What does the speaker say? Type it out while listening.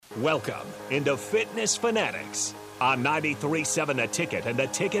Welcome into Fitness Fanatics on 93.7 The Ticket and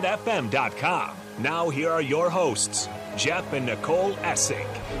theticketfm.com. Now here are your hosts, Jeff and Nicole Essig.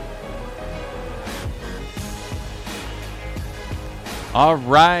 All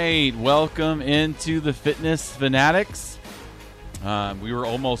right, welcome into the Fitness Fanatics. We were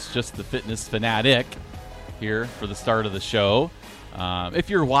almost just the Fitness Fanatic here for the start of the show. If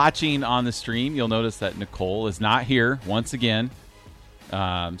you're watching on the stream, you'll notice that Nicole is not here once again.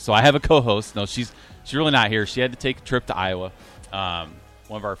 So I have a co-host. No, she's really not here. She had to take a trip to Iowa.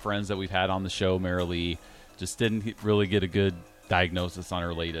 One of our friends that we've had on the show, Mary Lee, just didn't really get a good diagnosis on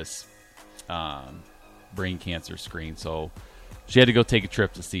her latest brain cancer screen. So she had to go take a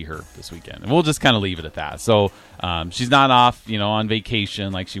trip to see her this weekend. And we'll just kind of leave it at that. So she's not off, on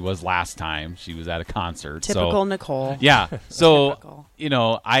vacation like she was last time. She was at a concert. Typical Nicole. Yeah. So, Typical.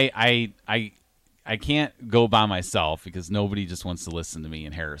 I can't go by myself because nobody just wants to listen to me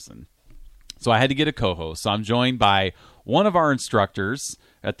in Harrison. So I had to get a co-host. So I'm joined by one of our instructors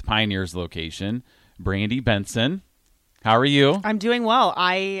at the Pioneers location, Brandi Benson. How are you? I'm doing well.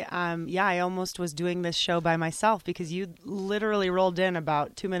 I almost was doing this show by myself because you literally rolled in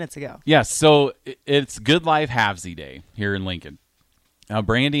about 2 minutes ago. Yes. So it's Good Life Halvesy Day here in Lincoln. Now,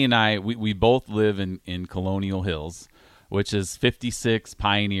 Brandi and I, we both live in Colonial Hills, which is 56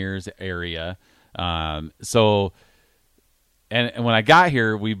 Pioneers area. And when I got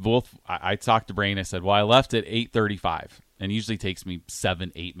here, I talked to Brandi. I said, well, I left at 8:35 and it usually takes me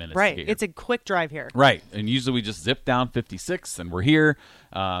 7-8 minutes. Right. To get here. It's a quick drive here. Right. And usually we just zip down 56 and we're here.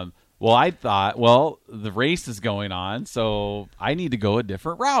 Well, I thought, the race is going on, so I need to go a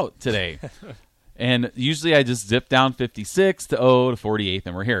different route today. And usually I just zip down 56 to 48th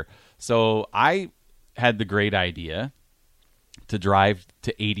and we're here. So I had the great idea to drive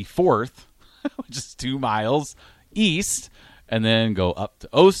to 84th, which is 2 miles east, and then go up to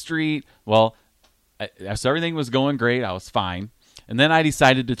O Street. Well, so everything was going great. I was fine. And then I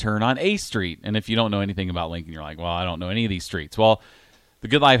decided to turn on A Street. And if you don't know anything about Lincoln, you're like, well, I don't know any of these streets. Well, the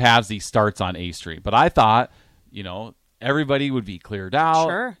Good Life Halvesy starts on A Street. But I thought, everybody would be cleared out.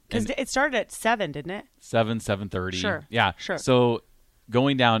 Sure. Because it started at 7, didn't it? 7:30. Sure. Yeah. Sure. So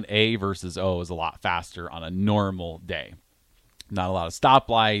going down A versus O is a lot faster on a normal day. Not a lot of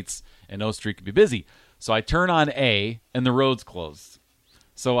stoplights, and O Street could be busy. So I turn on A, and the road's closed.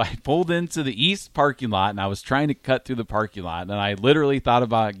 So I pulled into the east parking lot, and I was trying to cut through the parking lot, and I literally thought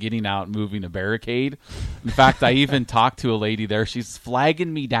about getting out and moving a barricade. In fact, I even talked to a lady there. She's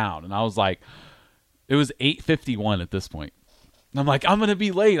flagging me down, and I was like, it was 8:51 at this point. And I'm like, I'm going to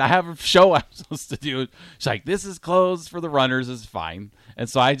be late. I have a show I'm supposed to do. She's like, this is closed for the runners. It's fine. And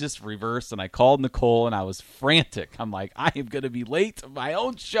so I just reversed, and I called Nicole, and I was frantic. I'm like, I am going to be late to my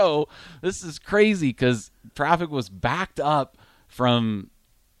own show. This is crazy because traffic was backed up from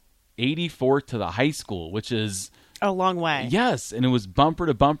 84th to the high school, which is a long way. Yes, and it was bumper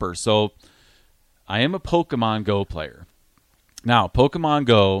to bumper. So I am a Pokemon Go player. Now, Pokemon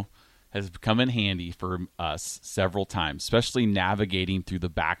Go has come in handy for us several times, especially navigating through the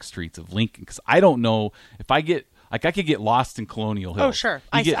back streets of Lincoln. Because I don't know if I could get lost in Colonial Hills. Oh, sure.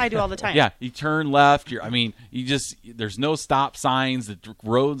 I do all the time. Yeah, you turn left. There's no stop signs. The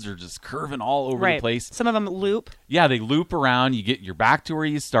roads are just curving all over the place. Some of them loop. Yeah, they loop around. You're back to where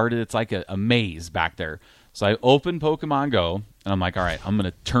you started. It's like a maze back there. So I opened Pokemon Go, and I'm like, all right, I'm going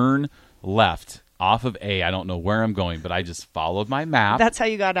to turn left off of A. I don't know where I'm going, but I just followed my map. That's how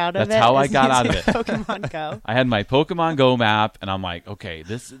you got out of it? That's how I got out of it. Pokemon Go. I had my Pokemon Go map, and I'm like, okay,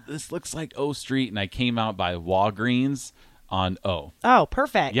 this looks like O Street, and I came out by Walgreens on O. Oh,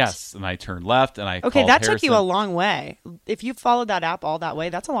 perfect. Yes, and I turned left, and I Okay, called that Harrison. took you a long way. If you followed that app all that way,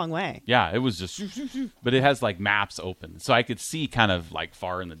 that's a long way. Yeah, it was just, but it has like maps open, so I could see kind of like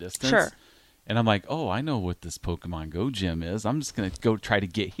far in the distance. Sure. And I'm like, oh, I know what this Pokemon Go gym is. I'm just going to go try to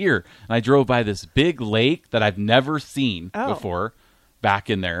get here. And I drove by this big lake that I've never seen before back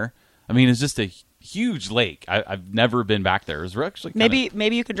in there. I mean, it's just a huge lake. I've never been back there. It was actually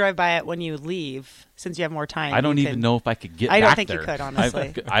maybe you could drive by it when you leave since you have more time. I don't even know if I could get back there. I don't think you could,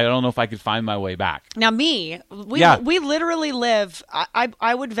 honestly. I don't know if I could find my way back. Now, we literally live,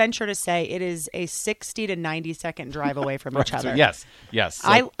 I would venture to say it is a 60 to 90 second drive away from each other. Yes.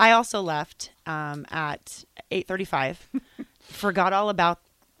 So, I also left at 8:35, forgot all about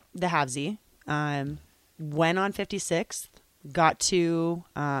the Halvesy, went on 56th, got to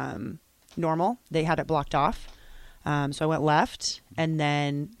normal. They had it blocked off. So I went left, and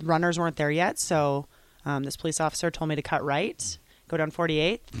then runners weren't there yet. So this police officer told me to cut right, go down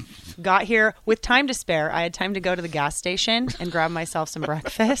 48. Got here with time to spare. I had time to go to the gas station and grab myself some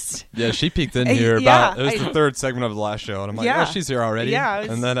breakfast. Yeah, she peeked in here Yeah, it was the third segment of the last show, and I'm like, Yeah. oh, she's here already. Yeah, it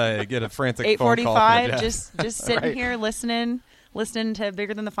was and then I get a frantic phone call. 8:45, from just sitting here listening to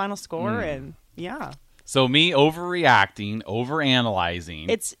Bigger Than the Final Score, and yeah. So me overreacting,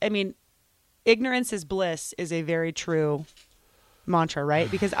 overanalyzing. Ignorance is bliss is a very true mantra, right?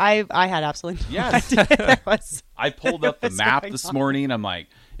 Because I had absolutely no Yes. idea there was. I pulled up the What's map going this on? morning. I'm like,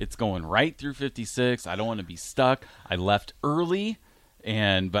 it's going right through 56. I don't want to be stuck. I left early,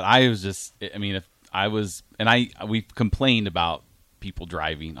 but I was just, if I was, we've complained about people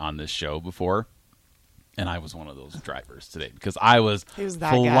driving on this show before, and I was one of those drivers today because I was Who's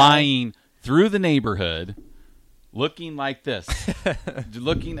that flying through the neighborhood, looking like this,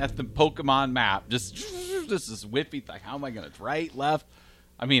 looking at the Pokemon map, just this whippy, like, how am I going to right, left?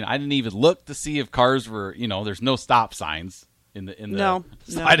 I didn't even look to see if cars were, there's no stop signs in the No.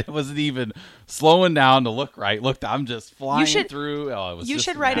 I wasn't even slowing down to look right. I'm just flying should- through. Oh, it was You just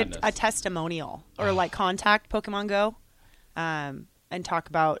should write madness. a testimonial or like contact Pokemon Go, and talk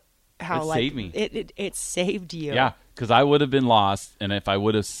about how It saved me. It saved you. Yeah, because I would have been lost, and if I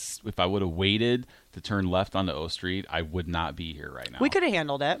would have waited to turn left onto O Street, I would not be here right now. We could have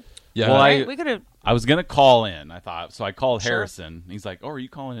handled it. Yeah. Well, Right? We could have. I was gonna call in. I thought so. I called Sure. Harrison. He's like, "Oh, are you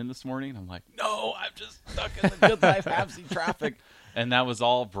calling in this morning?" I'm like, "No, I'm just stuck in the good life, half-sea traffic," and that was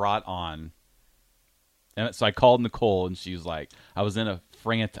all brought on. And so I called Nicole, and she was like, "I was in a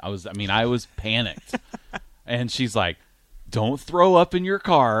frantic. I was panicked," and she's like, "Don't throw up in your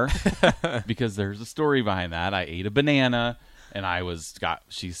car," because there's a story behind that. I ate a banana. And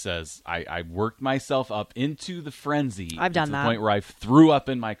she says, I worked myself up into the frenzy. I've done to that. the point where I threw up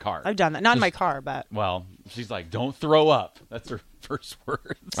in my car. I've done that. Not in my car, but Well, she's like, don't throw up. That's her first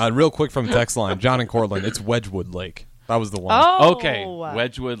words. Real quick from the text line, John and Cortland, it's Wedgwood Lake. That was the one. oh, Okay,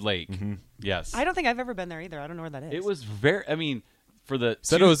 Wedgwood Lake. Yes. I don't think I've ever been there either. I don't know where that is. It was very, for the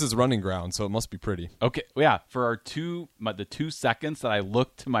Said two- it was his running ground, so it must be pretty. Okay, yeah, for our the 2 seconds that I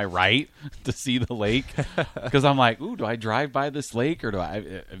looked to my right to see the lake, because I'm like, ooh, do I drive by this lake or do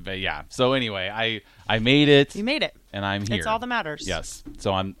I? But yeah. So anyway, I made it. You made it. And I'm here. It's all that matters. Yes.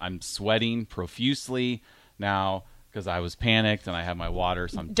 So I'm sweating profusely now because I was panicked and I have my water.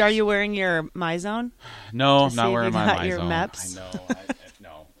 So I'm Are you wearing your MyZone? No, to I'm see not if wearing you my got your MyZone. MEPs? I know.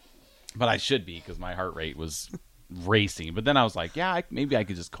 No. But I should be because my heart rate was racing. But then I was like, yeah, maybe I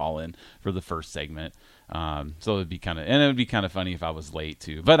could just call in for the first segment. So it'd be kind of funny if I was late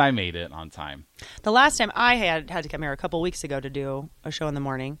too. But I made it on time. The last time I had to come here a couple weeks ago to do a show in the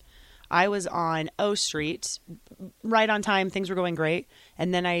morning, I was on O Street, right on time. Things were going great.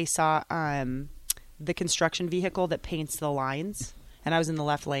 And then I saw the construction vehicle that paints the lines, and I was in the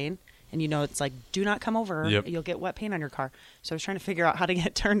left lane. And it's like, do not come over. Yep. You'll get wet paint on your car. So I was trying to figure out how to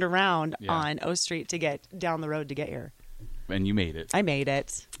get turned around Yeah. on O Street to get down the road to get here. And you made it. I made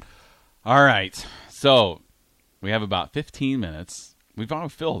it. All right. So we have about 15 minutes. We've already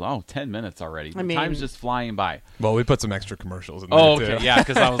filled 10 minutes already. Time's just flying by. Well, we put some extra commercials in there, Oh, too. okay. Yeah,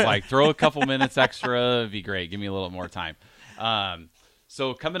 because I was like, throw a couple minutes extra. It'd be great. Give me a little more time.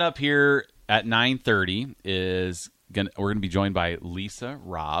 So coming up here at 9:30 we're gonna be joined by Lisa.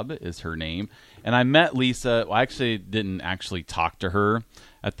 Robb is her name, and I met Lisa. Well, I actually didn't talk to her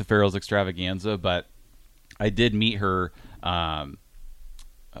at the Farrell's Extravaganza, but I did meet her.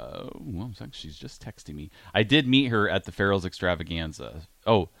 She's just texting me. I did meet her at the Farrell's Extravaganza.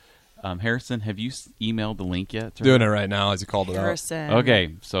 Harrison, have you emailed the link yet? to her? Doing it right now as you called it out. Harrison.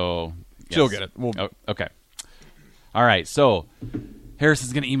 Okay, so She'll yes. get it. Okay. All right, so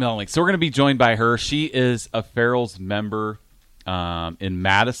Harrison's going to email a link. So we're going to be joined by her. She is a Farrell's member in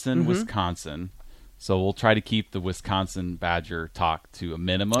Madison, Wisconsin. So we'll try to keep the Wisconsin Badger talk to a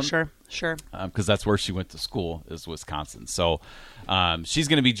minimum. Sure. Because that's where she went to school, is Wisconsin. So she's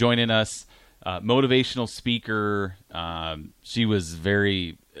going to be joining us. Motivational speaker. She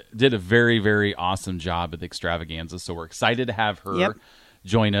did a very, very awesome job at the Extravaganza. So we're excited to have her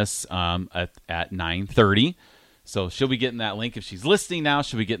join us at 9:30. So she'll be getting that link. If she's listening now,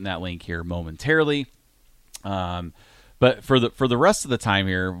 she'll be getting that link here momentarily. But for the rest of the time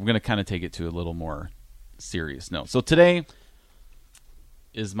here, we're going to kind of take it to a little more serious note. So today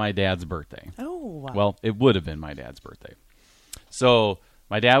is my dad's birthday. Oh. Well, it would have been my dad's birthday. So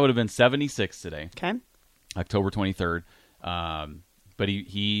my dad would have been 76 today, Okay. October 23rd. But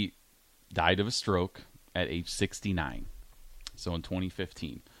he died of a stroke at age 69. So in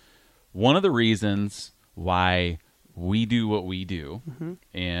 2015. One of the reasons why we do what we do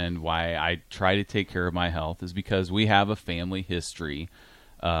and why I try to take care of my health is because we have a family history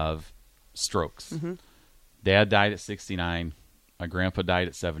of strokes. Dad died at 69. My grandpa died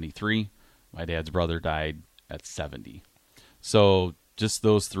at 73. My dad's brother died at 70. So just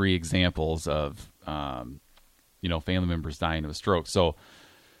those 3 examples of, family members dying of a stroke. So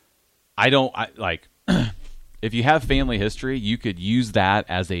if you have family history, you could use that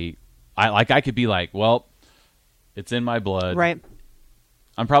as I could be like, well, it's in my blood. Right.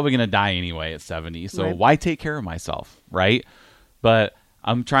 I'm probably going to die anyway at 70. So Right. why take care of myself? Right. But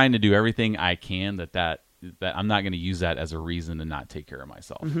I'm trying to do everything I can that I'm not going to use that as a reason to not take care of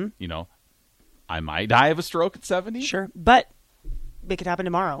myself. Mm-hmm. I might die of a stroke at 70. Sure. But it could happen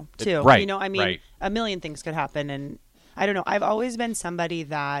tomorrow too. Right. Right. A million things could happen. And I don't know. I've always been somebody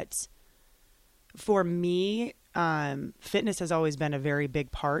that, for me, fitness has always been a very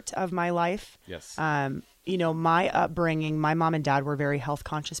big part of my life. Yes. My upbringing, my mom and dad were very health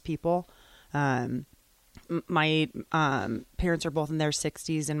conscious people. My parents are both in their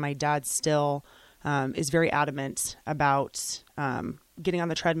 60s, and my dad still is very adamant about getting on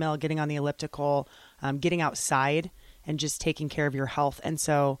the treadmill, getting on the elliptical, getting outside, and just taking care of your health. And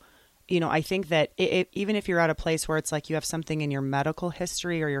so, I think that even if you're at a place where it's like you have something in your medical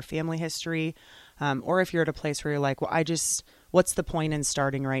history or your family history, or if you're at a place where you're like, well, what's the point in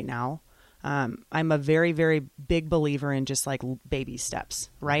starting right now? I'm a very, very big believer in just like baby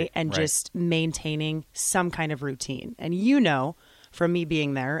steps, right? And just maintaining some kind of routine. And from me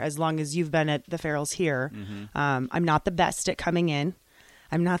being there, as long as you've been at the Farrells here, I'm not the best at coming in.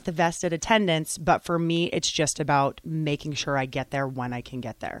 I'm not the best at attendance, but for me, it's just about making sure I get there when I can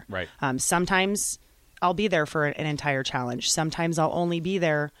get there. Right. Sometimes I'll be there for an entire challenge. Sometimes I'll only be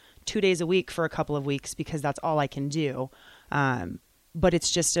there 2 days a week for a couple of weeks because that's all I can do. But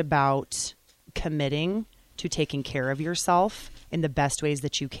it's just about committing to taking care of yourself in the best ways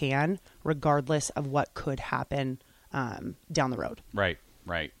that you can, regardless of what could happen down the road. Right.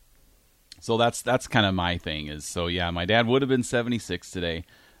 So that's kind of my thing is, so yeah, my dad would have been 76 today.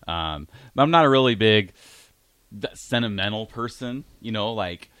 But I'm not a really big sentimental person,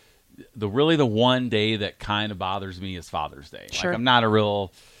 like the one day that kind of bothers me is Father's Day. Sure. Like I'm not a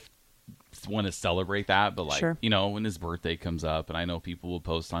real want to celebrate that, but Sure. when his birthday comes up, and I know people will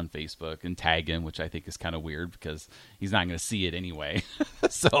post on Facebook and tag him, which I think is kind of weird because he's not going to see it anyway.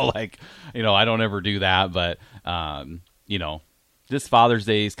 So I don't ever do that, but this Father's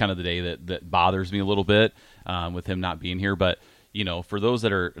Day is kind of the day that bothers me a little bit with him not being here. But for those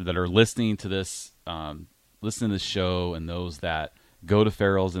that are listening to this, listening to this show, and those that go to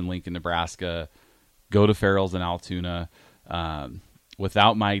Farrells in Lincoln, Nebraska, go to Farrells in Altoona,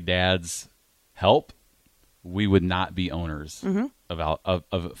 without my dad's help, we would not be owners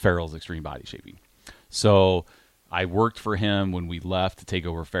of Farrells Extreme Body Shaping. So I worked for him when we left to take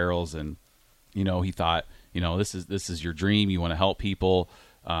over Farrells, and he thought, this is your dream. You want to help people,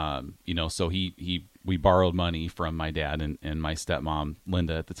 So we borrowed money from my dad and my stepmom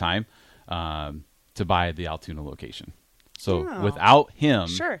Linda at the time to buy the Altoona location. So without him,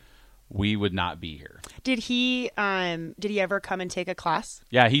 Sure. we would not be here. Did he ever come and take a class?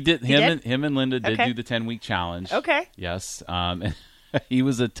 Yeah, he did. He did? Him and Linda did Okay. do the 10-week challenge. Okay. Yes. And he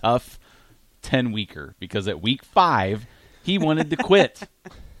was a tough 10-weeker because at week 5 he wanted to quit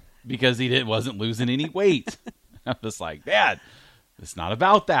because he wasn't losing any weight. I'm just like, Dad, it's not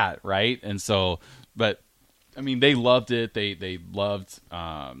about that, right? And so, but I mean, they loved it. They loved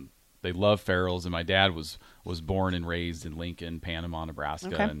Farrells, and my dad was born and raised in Lincoln, Panama,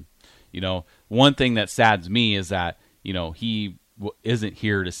 Nebraska. Okay. And one thing that saddens me is that he isn't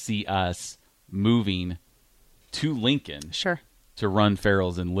here to see us moving to Lincoln. Sure. To run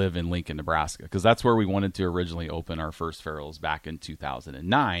Farrells and live in Lincoln, Nebraska, because that's where we wanted to originally open our first Farrells back in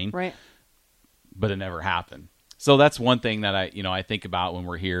 2009. Right. But it never happened. So that's one thing that I think about when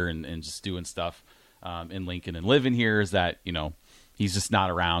we're here and just doing stuff in Lincoln and living here is that he's just not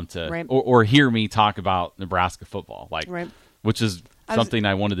around to Right. or hear me talk about Nebraska football, Right. which is something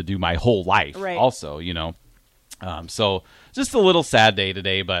I wanted to do my whole life. Right. Also, so just a little sad day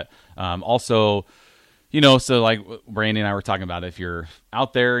today, but also. So like Brandi and I were talking about, if you're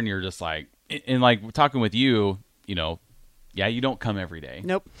out there and you're just like, and like talking with you, you don't come every day.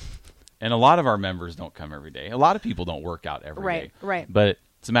 Nope. And a lot of our members don't come every day. A lot of people don't work out every day. Right. But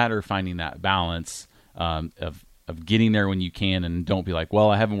it's a matter of finding that balance of getting there when you can, and don't be like, well,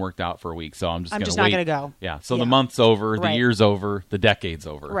 I haven't worked out for a week, so I'm just not wait. going to go. Yeah. So Yeah. the month's over, the Right. year's over, the decade's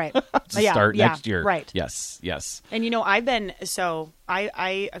over. Right. To start next year. Right. Yes. And I've been, so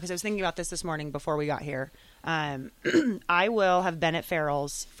I because I was thinking about this morning before we got here. I will have been at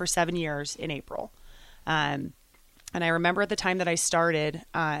Farrells for 7 years in April. And I remember at the time that I started,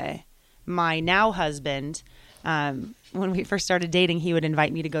 my now husband when we first started dating, he would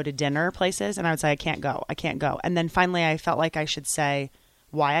invite me to go to dinner places, and I would say, I can't go. And then finally I felt like I should say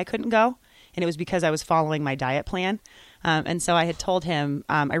why I couldn't go. And it was because I was following my diet plan. And so I had told him,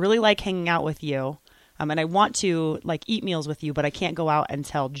 I really like hanging out with you. And I want to like eat meals with you, but I can't go out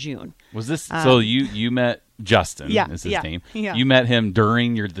until June. Was this, so you met Justin is his name. Yeah. You met him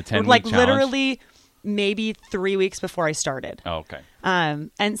during the 10-week like challenge? literally maybe 3 weeks before I started. Oh, okay.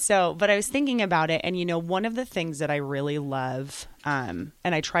 And so, but I was thinking about it, and one of the things that I really love, and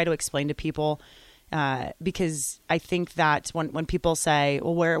I try to explain to people, because I think that when people say,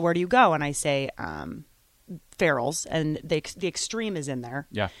 well, where do you go? And I say, Farrell's, and the extreme is in there.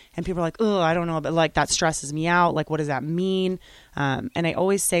 Yeah. And people are like, oh, I don't know, but like that stresses me out. Like, what does that mean? And I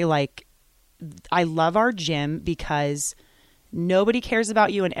always say, like, I love our gym because nobody cares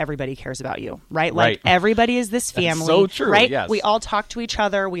about you and everybody cares about you, right? Like everybody is this family. So true, right? yes. We all talk to each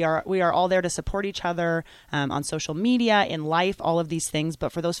other. We are all there to support each other, on social media, in life, all of these things.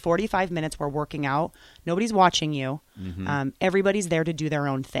 But for those 45 minutes we're working out, nobody's watching you. Everybody's there to do their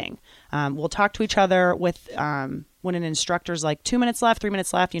own thing. We'll talk to each other with, when an instructor's like 2 minutes left, 3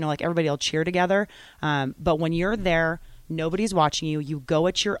 minutes left, like everybody will cheer together. But when you're there, nobody's watching you. You go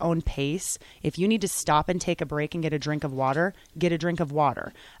at your own pace. If you need to stop and take a break and get a drink of water, get a drink of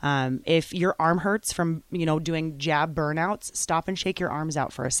water. If your arm hurts from, doing jab burnouts, stop and shake your arms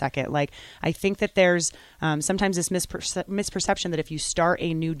out for a second. Like, I think that there's sometimes this misperception that if you start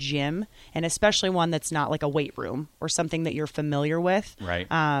a new gym, and especially one that's not like a weight room or something that you're familiar with, right.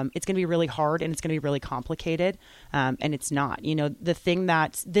 It's going to be really hard and it's going to be really complicated. And it's not. The thing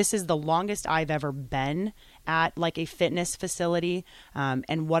that this is the longest I've ever been at like a fitness facility.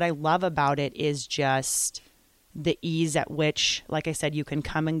 And what I love about it is just the ease at which, like I said, you can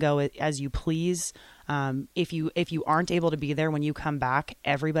come and go as you please. If you aren't able to be there when you come back,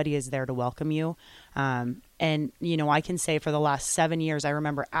 everybody is there to welcome you. And, I can say for the last 7 years, I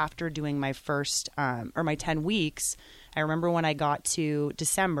remember after doing my first, or my 10 weeks, I remember when I got to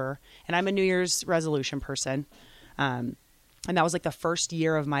December, and I'm a New Year's resolution person. And that was like the first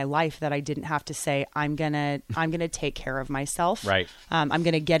year of my life that I didn't have to say, I'm going to take care of myself. Right. I'm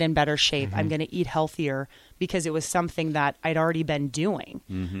going to get in better shape. I'm going to eat healthier, because it was something that I'd already been doing.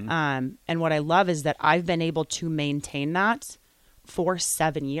 And what I love is that I've been able to maintain that for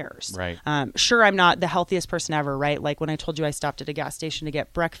 7 years. Right. Sure, I'm not the healthiest person ever, right? Like when I told you I stopped at a gas station to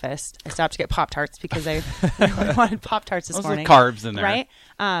get breakfast, I stopped to get Pop-Tarts because I really wanted Pop-Tarts this morning. Those are carbs in there. Right?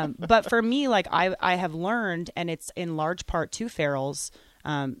 But for me, like I have learned, and it's in large part to Farrell's,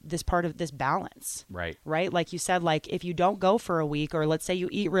 this part of this balance. Right. Right? Like you said, like if you don't go for a week, or let's say you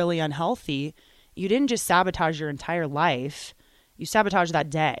eat really unhealthy, you didn't just sabotage your entire life. You sabotage that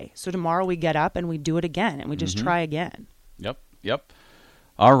day. So tomorrow we get up and we do it again, and we just try again. Yep.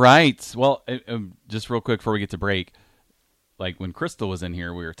 All right. Well, just real quick before we get to break, like when Crystal was in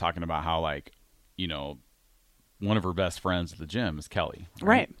here, we were talking about how one of her best friends at the gym is Kelly.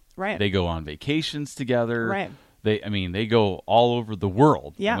 Right. They go on vacations together. Right. They go all over the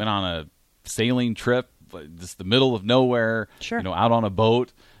world. Yeah. Went on a sailing trip, just the middle of nowhere. Sure. Out on a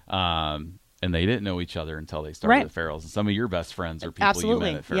boat. And they didn't know each other until they started Right. at Farrell's. And some of your best friends are people Absolutely.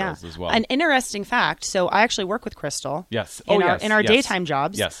 you met at Farrell's as well. An interesting fact. So I actually work with Crystal. Yes. In yes. our yes. daytime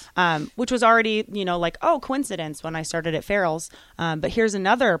jobs. Yes. Which was already, like, coincidence when I started at Farrell's. But here's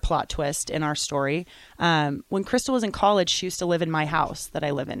another plot twist in our story. When Crystal was in college, she used to live in my house that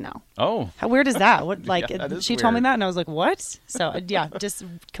I live in now. Oh. How weird is that? What, like, Yeah, that is she told me weird. that, and I was like, what? So, yeah, just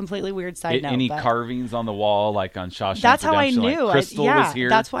completely weird side note. Any but carvings on the wall, like on Shawshank that's how I Redemption, knew. Like Crystal was here.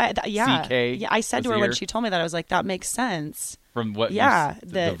 That's why. CK Yeah, I said to her was when here. she told me that, I was like, that makes sense. From what Yeah,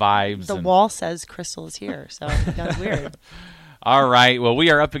 the vibes. The and- wall says Crystal is here, so that was weird. All right. Well, we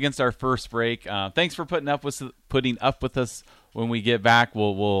are up against our first break. Thanks for putting up with us. When we get back,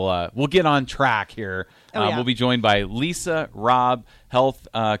 we'll get on track here. Yeah. We'll be joined by Lisa Robb, health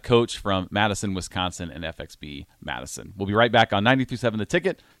coach from Madison, Wisconsin, and FXB Madison. We'll be right back on 93.7 The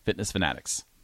Ticket, Fitness Fanatics.